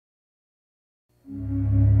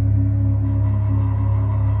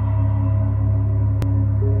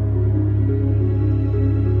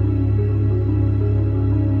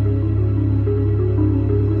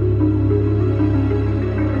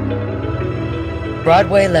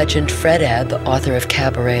Broadway legend Fred Ebb, author of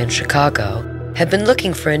Cabaret in Chicago, had been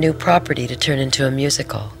looking for a new property to turn into a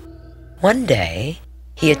musical. One day,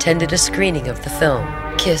 he attended a screening of the film,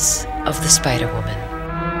 Kiss of the Spider-Woman.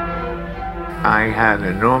 I had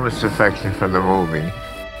enormous affection for the movie,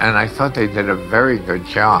 and I thought they did a very good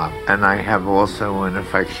job. And I have also an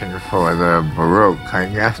affection for the Baroque, I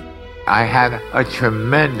guess. I had a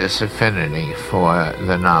tremendous affinity for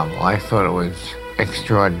the novel. I thought it was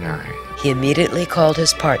extraordinary. He immediately called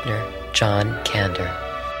his partner, John Kander.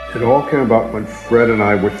 It all came about when Fred and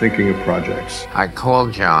I were thinking of projects. I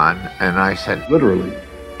called John and I said, Literally,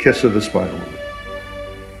 Kiss of the Spider-Woman.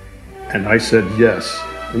 And I said yes,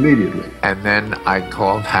 immediately. And then I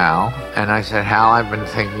called Hal and I said, Hal, I've been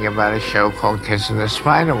thinking about a show called Kiss of the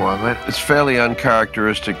Spider-Woman. It's fairly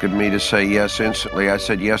uncharacteristic of me to say yes instantly. I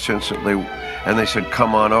said yes instantly, and they said,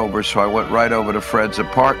 come on over. So I went right over to Fred's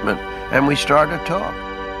apartment and we started to talk.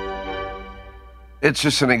 It's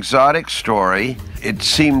just an exotic story. It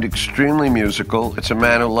seemed extremely musical. It's a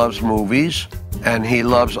man who loves movies, and he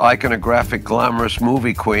loves iconographic, glamorous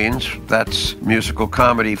movie queens. That's musical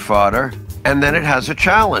comedy fodder. And then it has a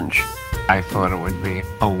challenge. I thought it would be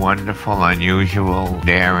a wonderful, unusual,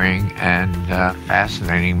 daring, and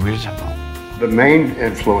fascinating musical. The main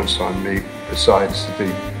influence on me, besides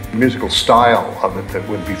the musical style of it that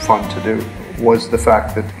would be fun to do, was the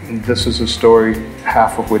fact that this is a story,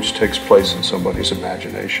 half of which takes place in somebody's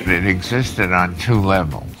imagination. It existed on two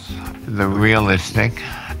levels, the realistic,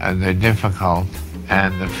 the difficult,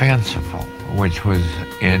 and the fanciful, which was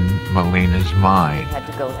in Molina's mind. You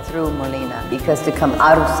had to go through Molina, because to come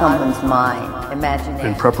out of someone's mind, imagination.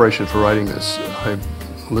 In preparation for writing this, I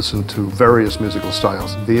listened to various musical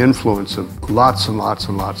styles, the influence of lots and lots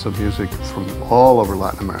and lots of music from all over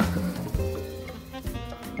Latin America.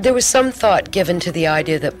 There was some thought given to the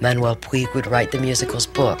idea that Manuel Puig would write the musical's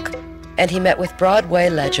book, and he met with Broadway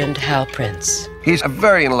legend Hal Prince. He's a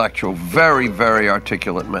very intellectual, very, very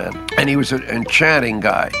articulate man, and he was an enchanting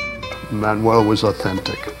guy. Manuel was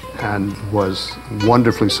authentic and was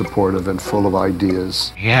wonderfully supportive and full of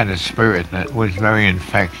ideas. He had a spirit that was very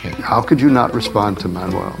infectious. How could you not respond to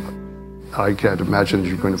Manuel? I can't imagine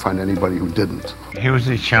you're going to find anybody who didn't. He was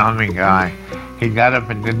a charming guy. He got up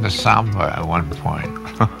and did the samba at one point.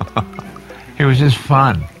 He was just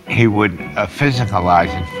fun. He would physicalize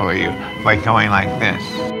it for you by going like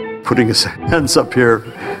this. Putting his hands up here,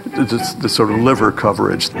 the sort of liver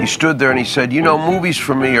coverage. He stood there and he said, you know, movies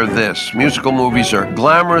for me are this. Musical movies are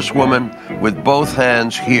glamorous women with both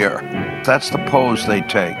hands here. That's the pose they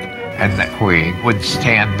take. And that Puig would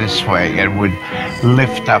stand this way and would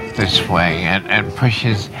lift up this way and push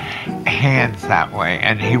his hands that way.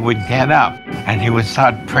 And he would get up and he would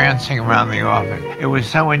start prancing around the office. It was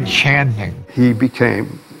so enchanting. He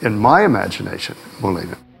became, in my imagination,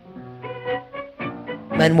 Molina.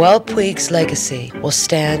 Manuel Puig's legacy will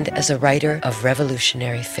stand as a writer of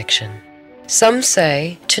revolutionary fiction. Some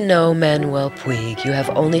say, to know Manuel Puig, you have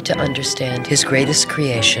only to understand his greatest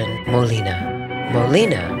creation, Molina.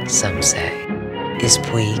 Molina, some say, is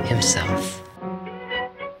Puig himself.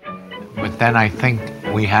 But then I think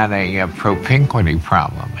we had a propinquity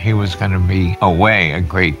problem. He was going to be away a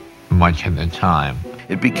great much of the time.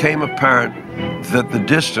 It became apparent that the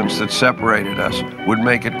distance that separated us would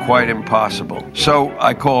make it quite impossible. So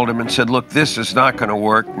I called him and said, look, this is not going to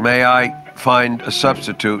work. May I find a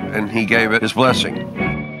substitute? And he gave it his blessing.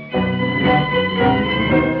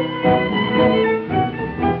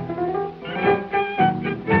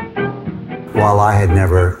 While I had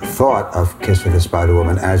never thought of Kiss of the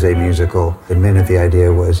Spider-Woman as a musical, the minute the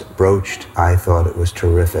idea was broached, I thought it was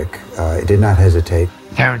terrific. I did not hesitate.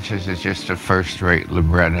 Terrence is just a first-rate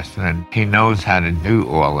librettist, and he knows how to do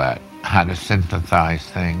all that, how to synthesize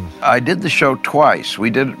things. I did the show twice. We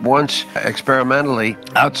did it once experimentally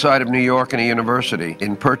outside of New York in a university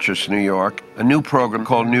in Purchase, New York, a new program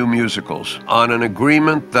called New Musicals, on an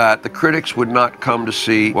agreement that the critics would not come to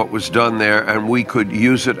see what was done there and we could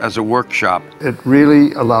use it as a workshop. It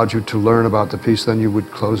really allowed you to learn about the piece, then you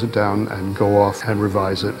would close it down and go off and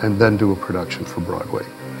revise it and then do a production for Broadway.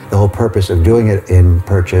 The whole purpose of doing it in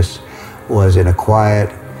Purchase was in a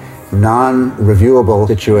quiet, non-reviewable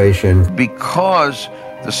situation. Because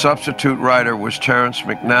the substitute writer was Terrence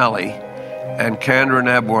McNally, and Kander and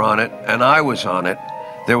Ebb were on it, and I was on it,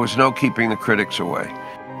 there was no keeping the critics away.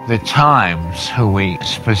 The Times, who we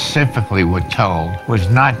specifically were told was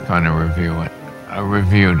not going to review it,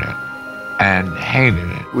 reviewed it and hated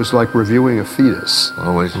it. It was like reviewing a fetus.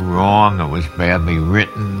 It was wrong, it was badly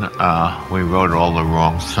written, we wrote all the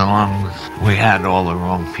wrong songs, we had all the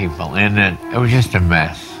wrong people in it. It was just a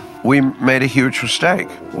mess. We made a huge mistake.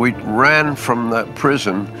 We ran from the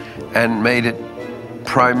prison and made it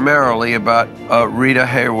primarily about Rita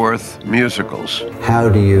Hayworth musicals. How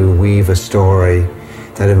do you weave a story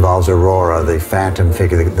that involves Aurora, the phantom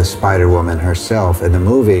figure, the Spider-Woman herself in the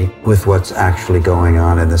movie, with what's actually going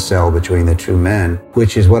on in the cell between the two men,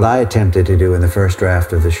 which is what I attempted to do in the first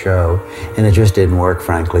draft of the show, and it just didn't work,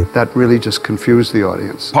 frankly. That really just confused the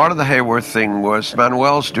audience. Part of the Hayworth thing was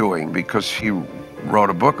Manuel's doing, because he wrote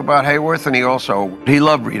a book about Hayworth, and he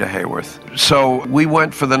loved Rita Hayworth. So we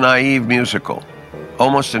went for the naive musical,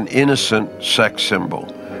 almost an innocent sex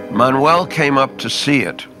symbol. Manuel came up to see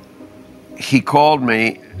it. He called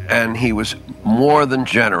me, and he was more than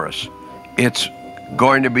generous. It's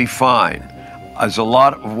going to be fine. As a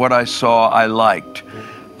lot of what I saw, I liked.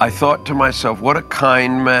 I thought to myself, what a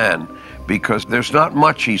kind man, because there's not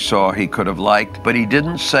much he saw he could have liked, but he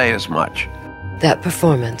didn't say as much. That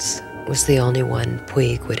performance was the only one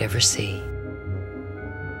Puig would ever see.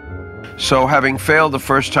 So having failed the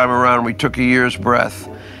first time around, we took a year's breath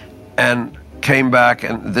and came back,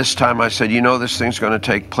 and this time I said, you know, this thing's going to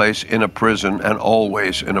take place in a prison, and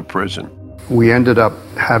always in a prison. We ended up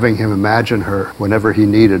having him imagine her whenever he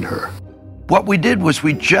needed her. What we did was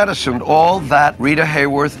we jettisoned all that Rita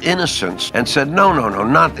Hayworth innocence and said, no,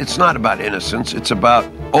 it's not about innocence, it's about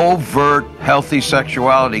overt, healthy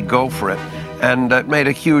sexuality, go for it. And it made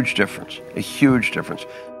a huge difference, a huge difference.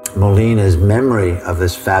 Molina's memory of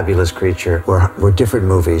this fabulous creature were different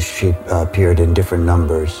movies. She appeared in different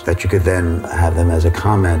numbers that you could then have them as a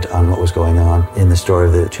comment on what was going on in the story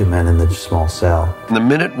of the two men in the small cell. And the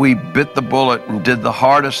minute we bit the bullet and did the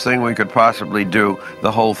hardest thing we could possibly do,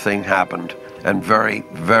 the whole thing happened. And very,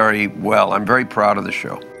 very well. I'm very proud of the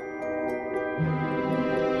show.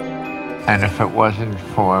 And if it wasn't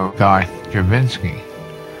for Garth Drabinsky,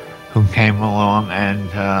 who came along and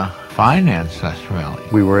financed us, really.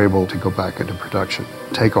 We were able to go back into production,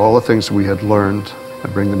 take all the things we had learned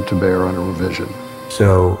and bring them to bear on a revision.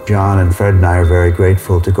 So John and Fred and I are very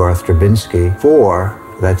grateful to Garth Drabinsky for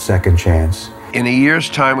that second chance. In a year's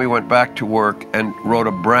time, we went back to work and wrote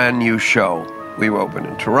a brand new show. We opened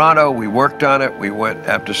in Toronto, we worked on it, we went,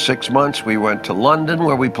 after 6 months, we went to London,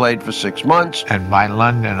 where we played for 6 months. And by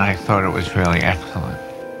London, I thought it was really excellent.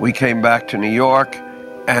 We came back to New York,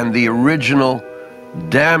 and the original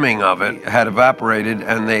damning of it had evaporated,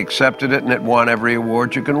 and they accepted it, and it won every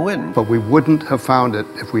award you can win. But we wouldn't have found it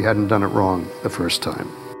if we hadn't done it wrong the first time.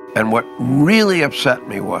 And what really upset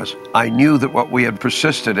me was, I knew that what we had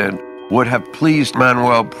persisted in would have pleased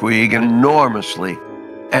Manuel Puig enormously,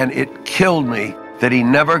 and it killed me that he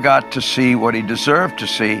never got to see what he deserved to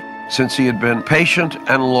see, since he had been patient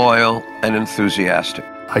and loyal and enthusiastic.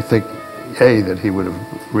 I think, A, that he would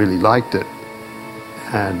have really liked it,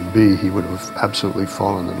 and B, he would have absolutely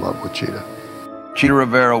fallen in love with Chita. Chita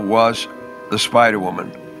Rivera was the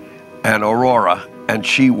Spider-Woman and Aurora, and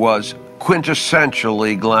she was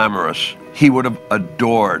quintessentially glamorous. He would have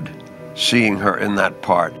adored seeing her in that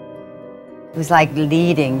part. It was like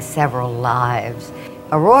leading several lives.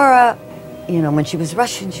 Aurora, you know, when she was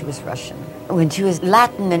Russian, she was Russian. When she was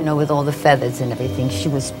Latin, and with all the feathers and everything, she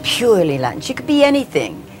was purely Latin. She could be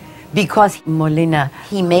anything. Because Molina,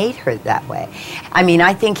 he made her that way. I mean,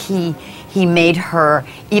 I think he made her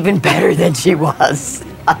even better than she was.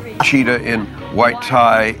 Chita in white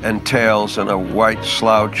tie and tails and a white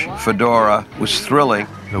slouch fedora was thrilling.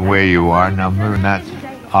 The Where You Are number, and that's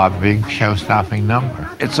our big show-stopping number.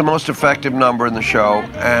 It's the most effective number in the show,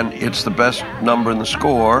 and it's the best number in the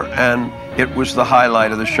score, and it was the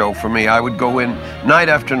highlight of the show for me. I would go in night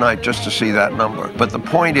after night just to see that number. But the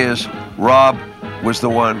point is, Rob was the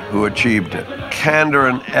one who achieved it. Kander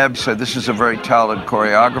and Ebb said this is a very talented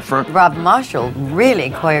choreographer. Rob Marshall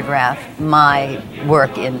really choreographed my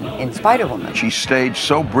work in Spider-Woman. She staged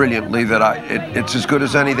so brilliantly that it's as good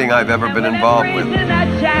as anything I've ever been involved with.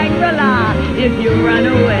 If you run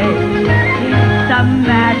away, some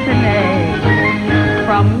matinee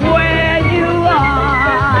from where you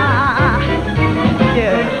are.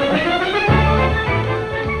 Yeah.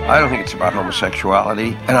 I don't think it's about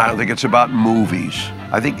homosexuality, and I don't think it's about movies.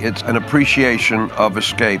 I think it's an appreciation of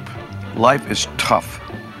escape. Life is tough,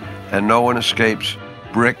 and no one escapes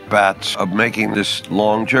brickbats of making this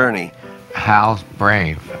long journey. Hal's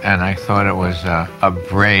brave, and I thought it was a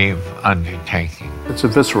brave undertaking. It's a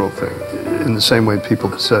visceral thing, in the same way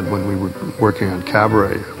people said when we were working on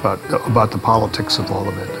Cabaret about the politics of all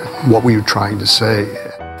of it. What were you trying to say?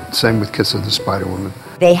 Same with Kiss of the Spider-Woman.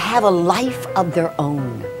 They have a life of their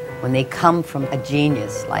own when they come from a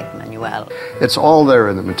genius like Manuel. It's all there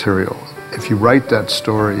in the material. If you write that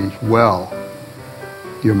story well,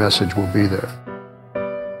 your message will be there.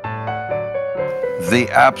 The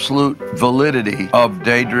absolute validity of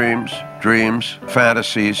daydreams, dreams,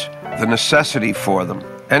 fantasies, the necessity for them.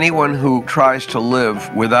 Anyone who tries to live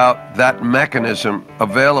without that mechanism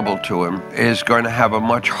available to him is going to have a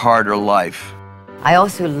much harder life. I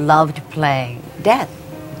also loved playing death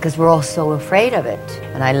because we're all so afraid of it.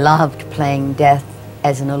 And I loved playing death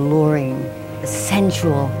as an alluring,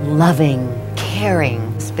 sensual, loving,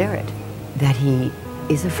 caring spirit that he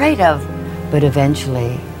is afraid of, but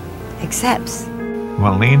eventually accepts.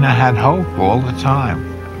 Molina had hope all the time,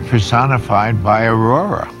 personified by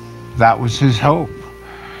Aurora. That was his hope.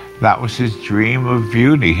 That was his dream of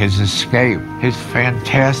beauty, his escape, his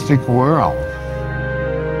fantastic world.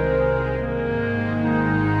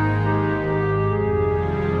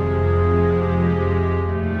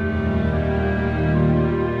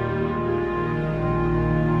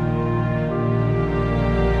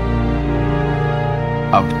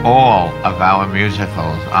 Of all of our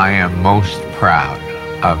musicals, I am most proud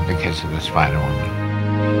of The Kiss of the Spider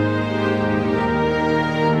Woman.